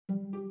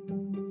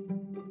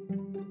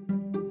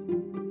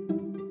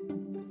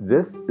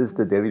This is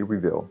the Daily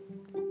Reveal.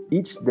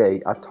 Each day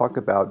I talk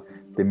about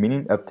the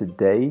meaning of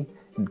today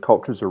in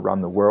cultures around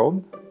the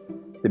world,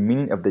 the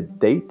meaning of the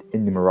date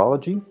in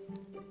numerology,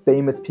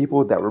 famous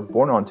people that were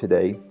born on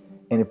today,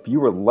 and if you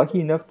were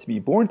lucky enough to be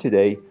born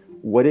today,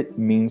 what it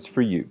means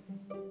for you.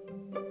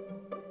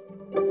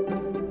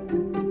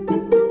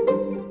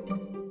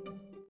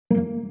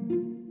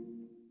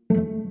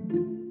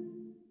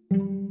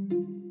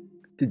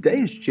 Today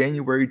is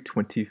January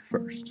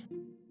 21st,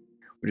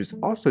 which is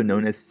also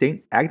known as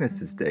St.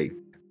 Agnes' Day,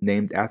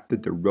 named after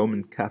the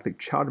Roman Catholic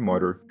child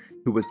martyr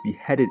who was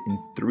beheaded in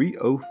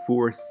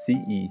 304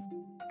 CE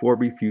for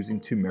refusing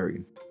to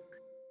marry.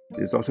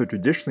 It is also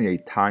traditionally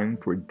a time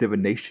for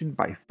divination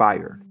by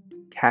fire,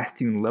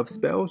 casting love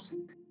spells,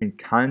 and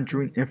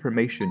conjuring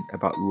information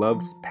about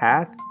love's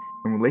path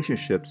and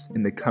relationships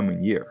in the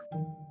coming year.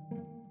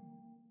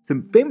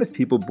 Some famous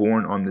people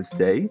born on this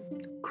day: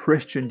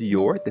 Christian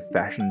Dior, the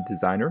fashion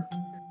designer,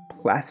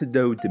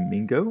 Placido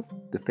Domingo,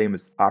 the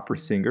famous opera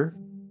singer,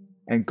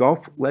 and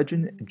golf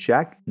legend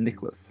Jack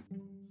Nicklaus.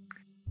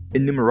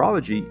 In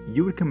numerology,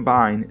 you would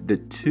combine the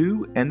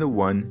 2 and the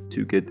 1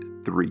 to get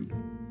 3.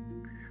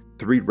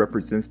 3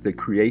 represents the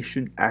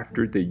creation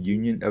after the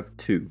union of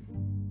 2,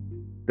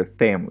 the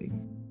family,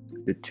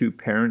 the 2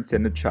 parents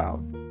and the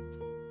child,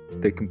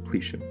 the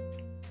completion.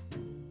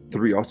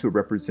 3 also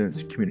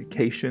represents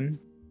communication,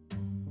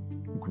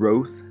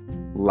 growth,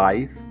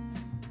 life,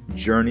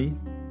 journey,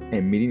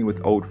 and meeting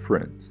with old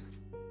friends.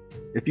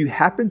 If you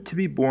happen to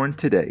be born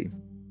today,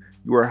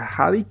 you are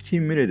highly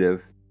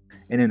communicative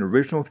and an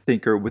original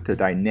thinker with a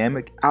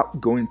dynamic,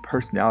 outgoing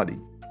personality.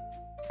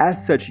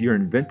 As such, your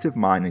inventive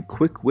mind and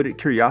quick-witted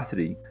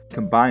curiosity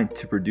combine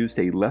to produce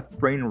a left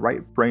brain,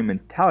 right brain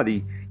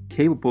mentality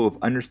capable of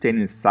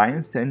understanding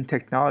science and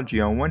technology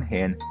on one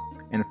hand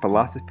and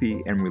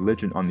philosophy and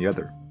religion on the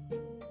other.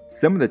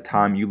 Some of the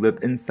time you live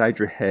inside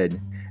your head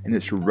in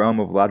its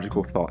realm of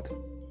logical thought.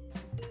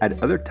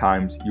 At other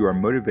times, you are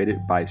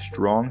motivated by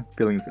strong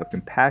feelings of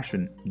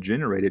compassion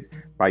generated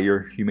by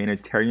your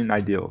humanitarian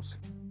ideals.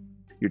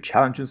 Your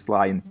challenges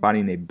lie in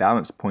finding a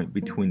balance point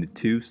between the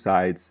 2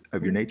 sides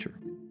of your nature.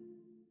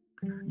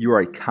 You are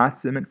a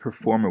consummate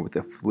performer with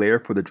a flair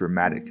for the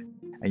dramatic,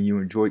 and you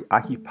enjoy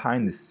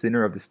occupying the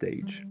center of the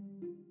stage.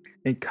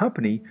 In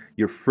company,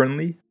 you're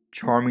friendly,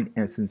 charming,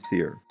 and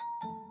sincere.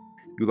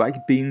 You like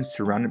being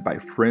surrounded by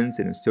friends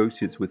and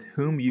associates with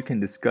whom you can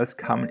discuss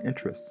common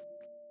interests.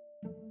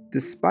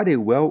 Despite a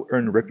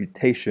well-earned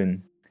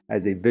reputation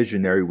as a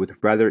visionary with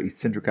rather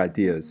eccentric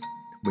ideas,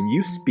 when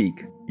you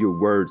speak, your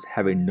words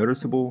have a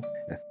noticeable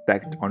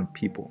effect on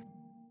people.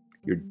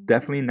 You're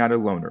definitely not a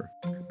loner,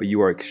 but you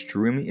are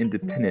extremely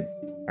independent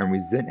and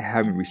resent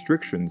having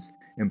restrictions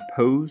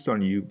imposed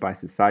on you by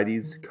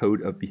society's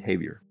code of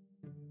behavior.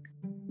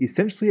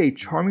 Essentially a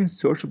charming,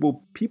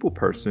 sociable people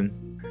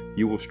person,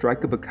 you will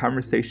strike up a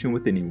conversation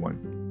with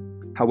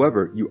anyone.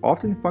 However, you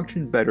often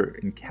function better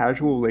in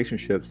casual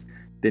relationships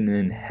than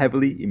in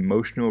heavily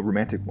emotional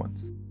romantic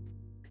ones.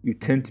 You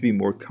tend to be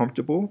more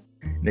comfortable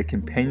in a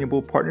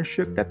companionable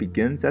partnership that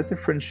begins as a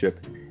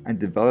friendship and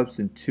develops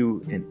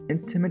into an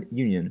intimate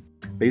union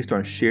based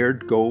on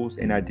shared goals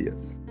and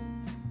ideas.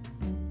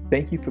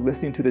 Thank you for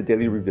listening to the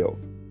Daily Reveal.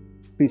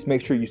 Please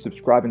make sure you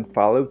subscribe and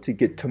follow to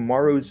get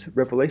tomorrow's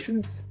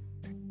revelations,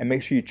 and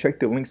make sure you check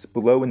the links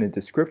below in the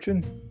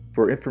description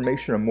for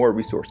information on more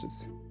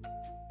resources.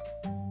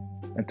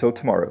 Until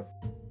tomorrow.